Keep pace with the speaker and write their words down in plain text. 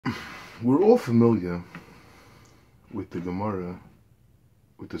We're all familiar with the Gemara,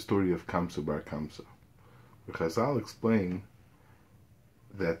 with the story of Kamtza Bar Kamtza. Chazal explain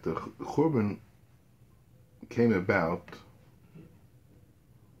that the Churban came about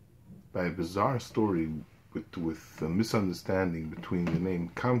by a bizarre story with a misunderstanding between the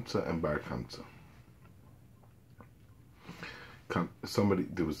name Kamtza and Bar Kamtza.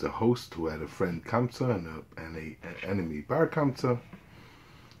 There was the host who had a friend Kamtza and an enemy Bar Kamtza,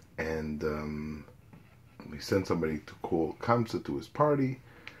 and he sent somebody to call Kamtza to his party.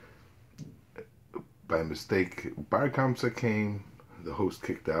 By mistake, Bar Kamtza came. The host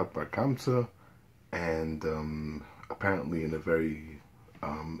kicked out Bar Kamtza, and apparently in a very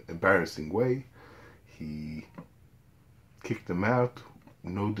embarrassing way, he kicked him out.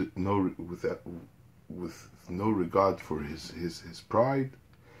 With no regard for his pride.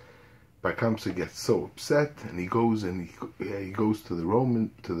 Bar Kamtza gets so upset, and he goes to the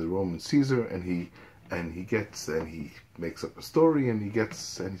Roman Caesar, and he makes up a story, and he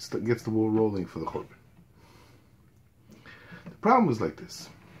gets the ball rolling for the Churban. The problem was like this.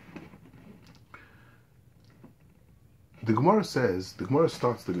 The Gemara starts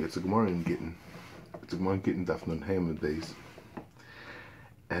it's a Gemara in Gitten. It's a Gemara in Gitten, Daf Nun Hayim Beis.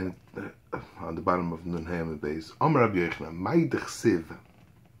 And on the bottom of Nun Hayim Beis, Rav Yochanan, Mai dechsiv,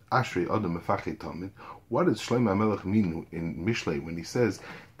 Ashri Adam mefachid Tamid. What does Shlomo HaMelech mean in Mishlei when he says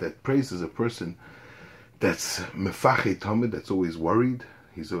that praise is a person that's mefachid Tamid, that's always worried?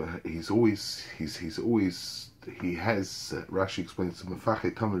 Rashi explains,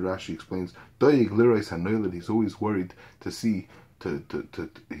 mefachid Tamid, Rashi explains, doyeg lirois hanoiled, he's always worried to see,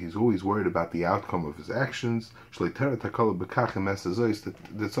 he's always worried about the outcome of his actions,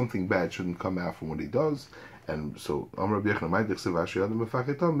 that something bad shouldn't come out from what he does. And so, on that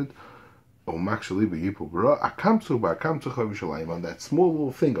small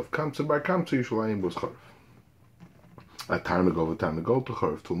little thing of Kamtza Bar Kamtza, Yushalayim was Chorv. A time to go to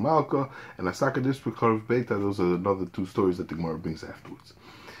Chorv to Malka, and a Sakadis for Chorv Beta. Those are another two stories that the Gemara brings afterwards.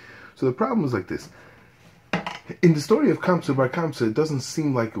 So the problem was like this. In the story of Kamtza Bar Kamtza, it doesn't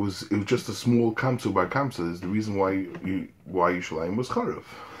seem like it was just a small Kamtza Bar Kamtza. Is the reason why Yushalayim was Chorv.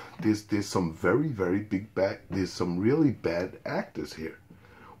 There's some very, very big bad. There's some really bad actors here.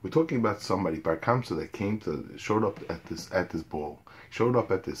 We're talking about somebody, Bar Kamtza, that showed up at this ball, showed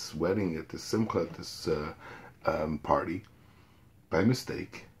up at this wedding, at this simcha, at this party, by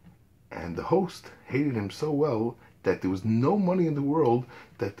mistake, and the host hated him so well that there was no money in the world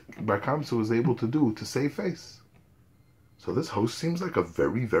that Bar Kamtza was able to do to save face. So this host seems like a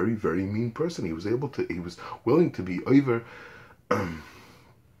very, very, very mean person. He was willing to be over. In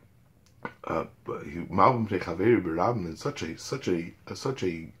such an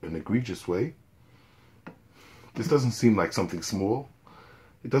egregious way. This doesn't seem like something small.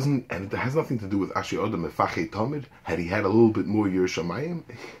 It doesn't, and it has nothing to do with Ashi Odom Mefachid Tamid. Had he had a little bit more Yer Shamayim,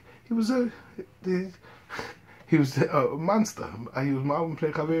 he was a monster. He was Ma'avim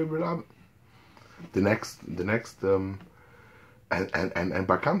Pnei Chaver B'Rabim. The next, and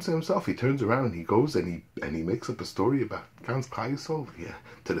Bar Kamtza himself, he turns around and he goes and he makes up a story about Gans Chayisol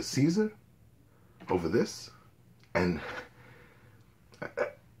to the Caesar over this, and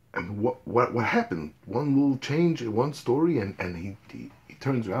what happened? One little change, one story, and he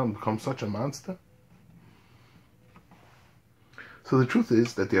turns around and becomes such a monster. So the truth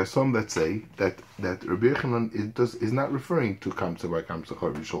is that there are some that say that Rav Yochanan is not referring to Kamtza Bar Kamtza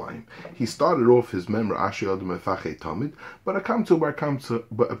Chorv Yushalayim. He started off his memra Ashi Adam Mefachid Tamid, but a Kamtza Bar Kamtza,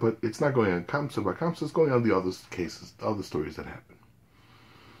 but it's not going on Kamtza Bar Kamtza. It's going on the other cases, the other stories that happen.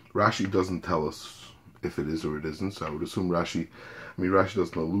 Rashi doesn't tell us if it is or it isn't, so I would assume Rashi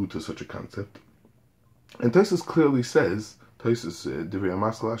doesn't allude to such a concept. And Tosfos clearly says, Divrei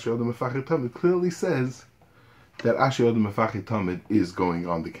Amaskal Ashi Adam Mefachid Tamid clearly says that Ashi Odom Mefachid Tamid is going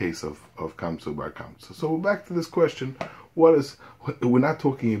on the case of Kamtza Bar Kamtza. So we're back to this question: we're not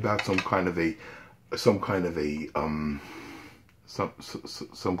talking about some kind of a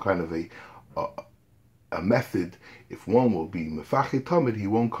method. If one will be Mefachid Tamid, he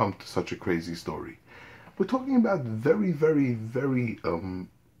won't come to such a crazy story. We're talking about very, very, very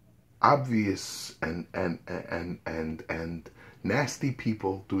obvious and nasty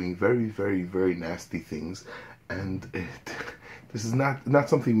people doing very, very, very nasty things. And this is not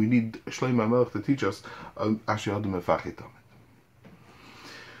something we need Shlomo HaMelech to teach us. Ashi Odom Mefachid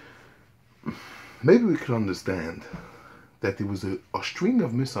Tamid. Maybe we could understand that there was a string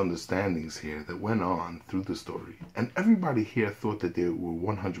of misunderstandings here that went on through the story, and everybody here thought that they were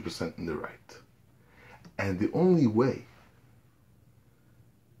 100% in the right. And the only way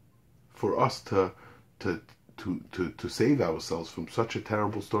for us to to save ourselves from such a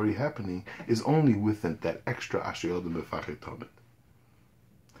terrible story happening is only with that extra Ashri mefachid tamid.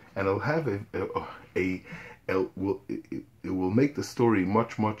 And it'll have it will make the story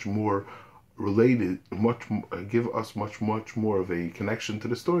much more related, give us much more of a connection to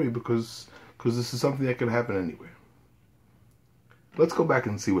the story, because this is something that can happen anywhere. Let's go back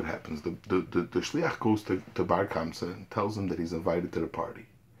and see what happens. The shliach goes to Bar Kamtza and tells him that he's invited to the party.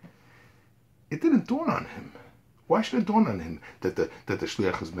 It didn't dawn on him. Why should it dawn on him that the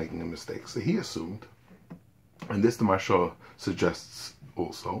shliach is making a mistake? So he assumed, and this the Marsha suggests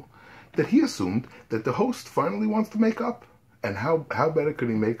also, that he assumed that the host finally wants to make up. And how better could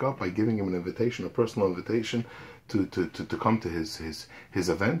he make up by giving him an invitation, a personal invitation, to come to his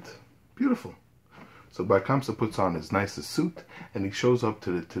event? Beautiful. So Bar Kamtza puts on his nicest suit and he shows up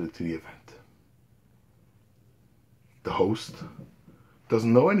to the event. The host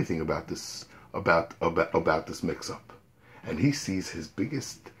doesn't know anything about this this mix-up, and he sees his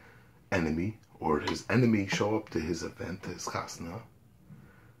biggest enemy or his enemy show up to his event, his chasna,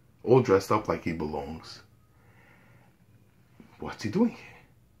 all dressed up like he belongs. What's he doing here?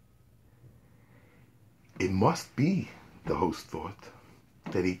 It must be, the host thought,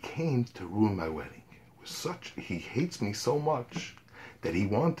 that he came to ruin my wedding. He hates me so much that he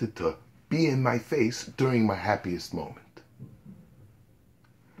wanted to be in my face during my happiest moment.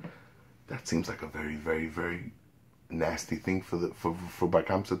 That seems like a very nasty thing for Bar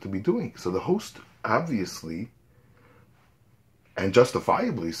Kamtza to be doing. So the host, obviously, and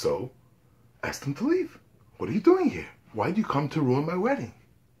justifiably so, asked him to leave. What are you doing here? Why do you come to ruin my wedding?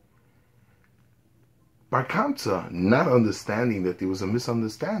 Bar Kamtza, not understanding that there was a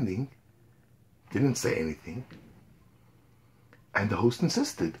misunderstanding, didn't say anything. And the host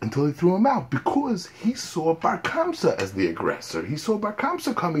insisted until he threw him out, because he saw Bar Kamtza as the aggressor. He saw Bar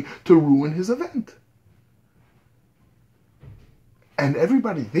Kamtza coming to ruin his event. And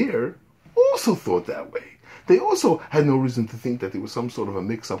everybody there also thought that way. They also had no reason to think that there was some sort of a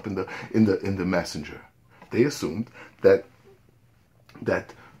mix-up in the messenger. They assumed that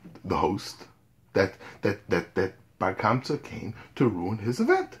the host, that Bar Kamtza came to ruin his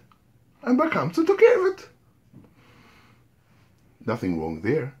event. And Bar Kamtza took care of it. Nothing wrong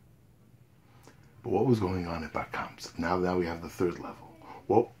there. But what was going on at Bar Kamtza? Now we have the third level.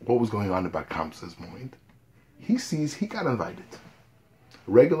 What was going on at Bar Kamtza's mind? He sees he got invited.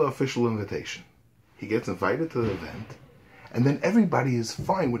 Regular official invitation. He gets invited to the event, and then everybody is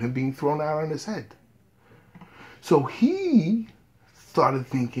fine with him being thrown out on his head. So he started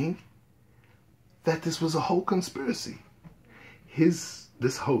thinking that this was a whole conspiracy.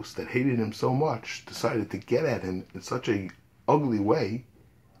 This host that hated him so much decided to get at him in such a ugly way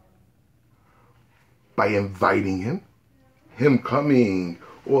by inviting him coming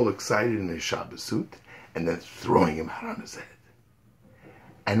all excited in his Shabbos suit, and then throwing him out on his head.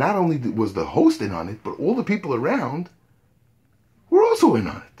 And not only was the host in on it, but all the people around were also in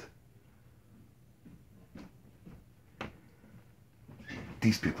on it.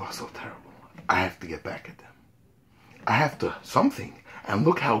 These people are so terrible. I have to get back at them. I have to something. And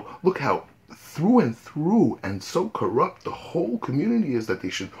look how through and through and so corrupt the whole community is, that they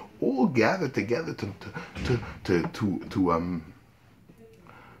should all gather together to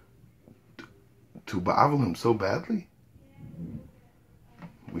ba'avel him so badly.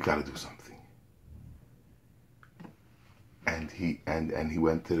 We got to do something. And he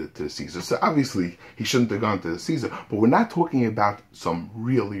went to the Caesar. So obviously he shouldn't have gone to the Caesar. But we're not talking about some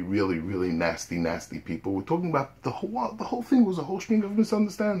really nasty people. We're talking about the whole thing was a whole string of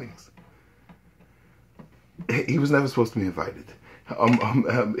misunderstandings. He was never supposed to be invited.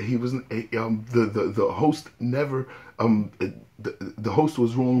 He was the host never. The host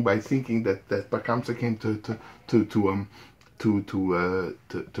was wrong by thinking that Bar Kamtza came to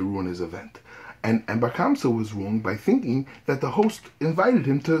ruin his event. And Bar Kamtza was wrong by thinking that the host invited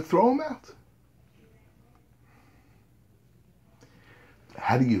him to throw him out.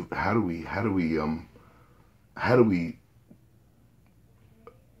 How do we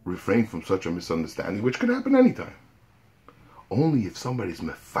refrain from such a misunderstanding, which could happen anytime? Only if somebody's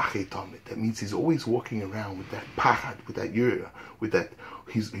mefachid tamid. That means he's always walking around with that pachad, with that yura, with that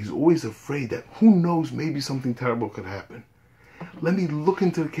he's always afraid that who knows, maybe something terrible could happen. Let me look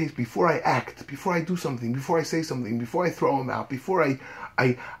into the case before I act, before I do something, before I say something, before I throw him out, before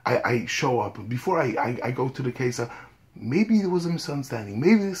I show up, before I go to the case. Maybe there was a misunderstanding.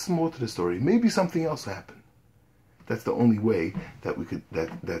 Maybe there's more to the story. Maybe something else happened. That's the only way that we could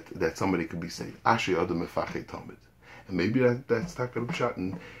that somebody could be saved. Ashi adam mefachid tamid. And maybe that's takat pshat,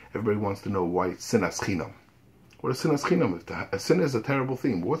 and everybody wants to know why it's sinas chinam. What is sinas chinam? A sin is a terrible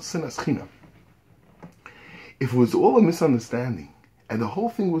thing. What's sinas chinam? if it was all a misunderstanding, and the whole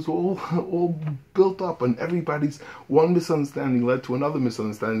thing was all built up, and everybody's one misunderstanding led to another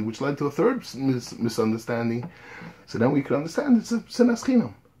misunderstanding, which led to a third misunderstanding, so then we could understand it's a sinas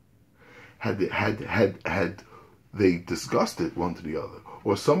chinam. Had they discussed it one to the other,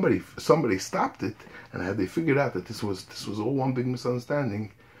 or somebody stopped it, and had they figured out that this was all one big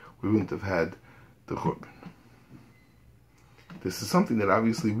misunderstanding, we wouldn't have had the Churban. This is something that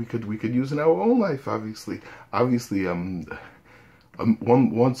obviously we could use in our own life. Obviously,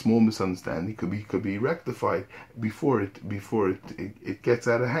 one small misunderstanding could be rectified before it gets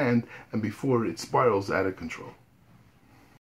out of hand and before it spirals out of control.